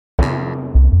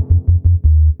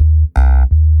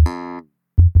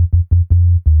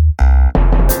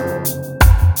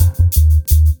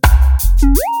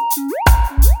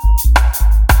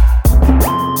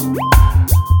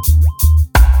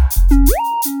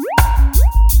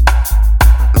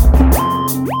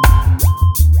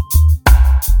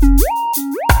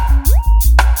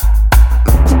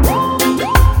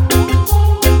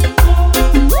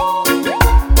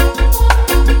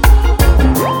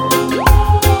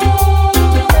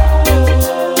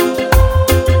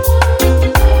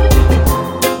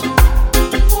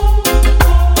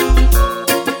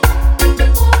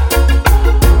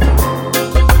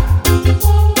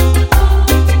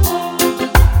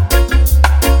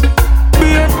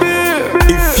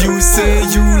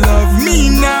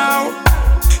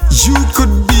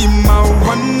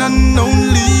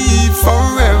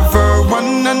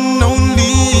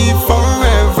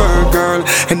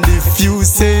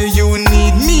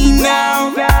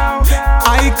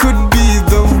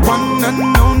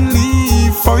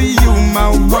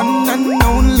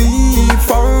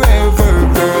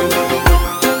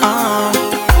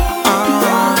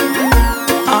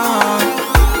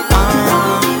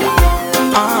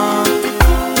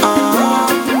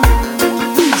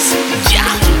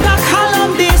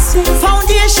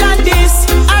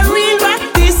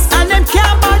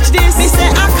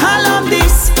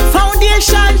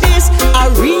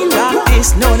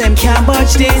this. No, them can't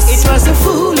budge this. It was a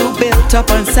fool who built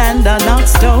up on sand and not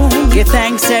stone. Give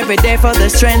thanks every day for the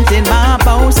strength in my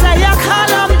bones. Say I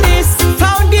call on this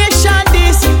foundation,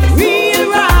 this real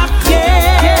rock, yeah.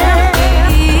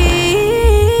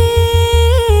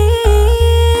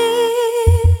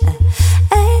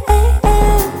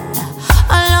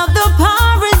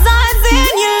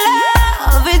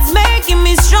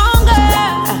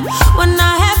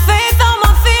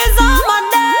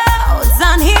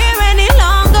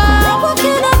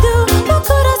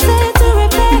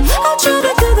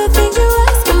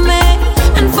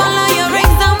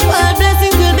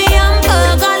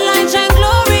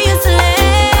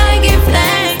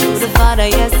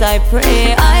 I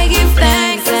pray, I give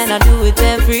thanks, and I do it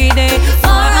every day. For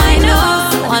I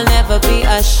know I'll never be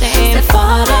ashamed.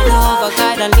 Father, love,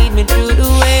 guide and lead me through the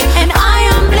way. And I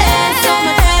am blessed, so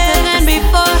much better than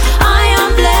before. I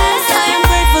am blessed, I am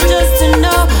grateful just to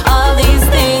know all these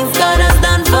things God has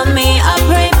done for me. I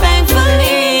pray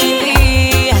thankfully.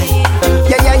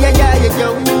 Yo.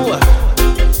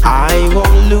 I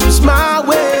won't lose my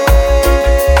way.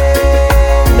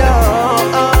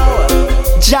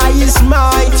 Jah is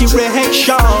mighty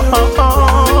reaction.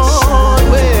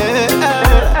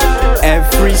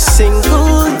 Every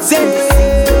single day.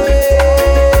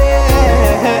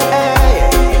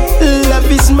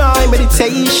 Love is my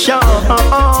meditation.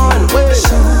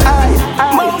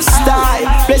 Most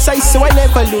I bless I so I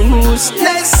never lose.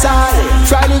 Less I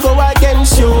try to go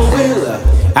against your will.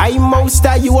 I most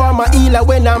I, you are my healer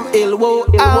when I'm ill. Whoa,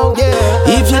 oh, yeah.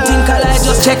 If you think I lie,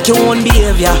 just check your own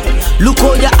behavior. Look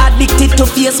how you're addicted to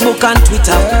Facebook and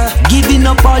Twitter. Giving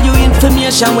up all your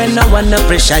information when no one no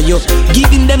pressure you.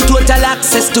 Giving them total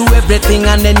access to everything,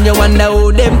 and then you wonder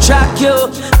how them track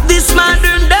you. This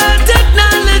modern day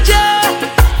technology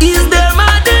is their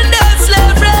modern day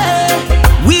slavery.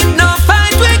 With no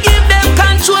fight, we give them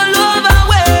control over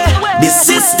we. The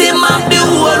system of the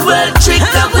whole world trick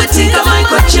that we think of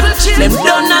microchip. Them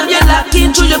don't have you locked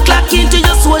into your clock into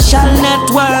your social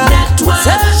network. To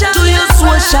your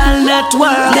social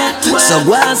network. So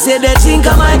go and say they think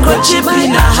a microchip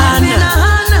in a hand.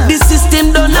 The system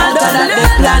don't alter that they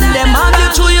plan. Them have you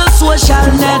through your social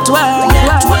network.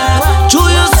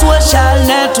 Through your social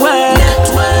network.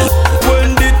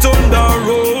 When the thunder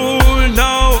roll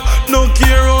now, no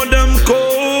care how them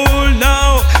cold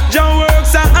now. Jah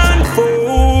works a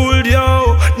unfold,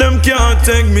 yo. Them can't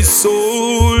take me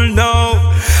soul now.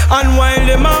 And while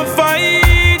them a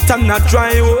fight and a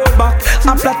try hold back,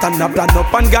 a plot and a plan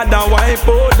up and God a wipe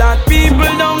out that. People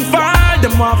don't fall,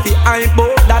 them want to hype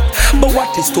out that. But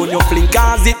what is stone you fling,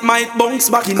 cause it might bounce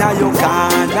back in a your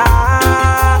corner,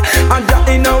 and Jah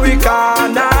in a we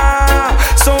corner.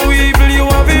 So evil you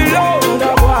have a load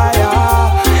of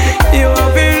wire. You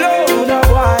have a load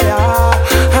of wire.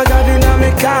 I got in a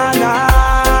me corner.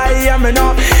 Yeah, me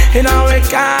know in a we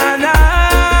corner.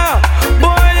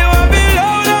 Boy, you have a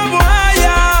load of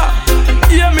wire.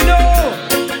 Yeah, me know.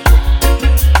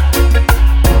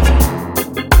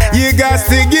 You got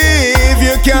to give,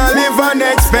 you can't live and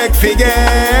expect to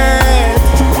get.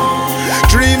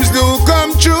 Dreams do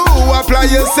come true, apply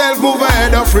yourself, move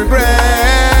ahead of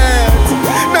regret.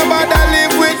 Nobody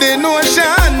live with the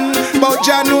notion, but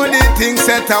Jah know the things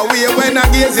set away. When I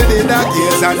gaze in the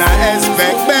gaze and I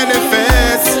expect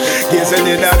benefits. Gaze in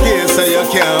the gaze so you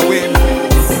can't win.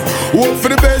 Hope for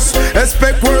the best,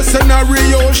 expect worse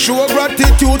scenario. Show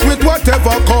gratitude with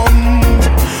whatever come.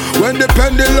 When the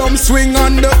pendulum swing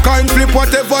and the coin flip,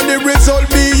 whatever the result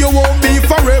be, you won't be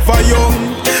forever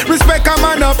young. Respect a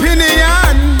man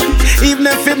opinion, even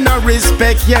if him not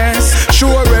respect, yes.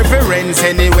 Show reverence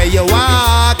anywhere you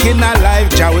walk in a life.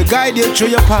 Jah will guide you through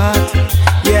your path.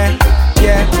 Yeah.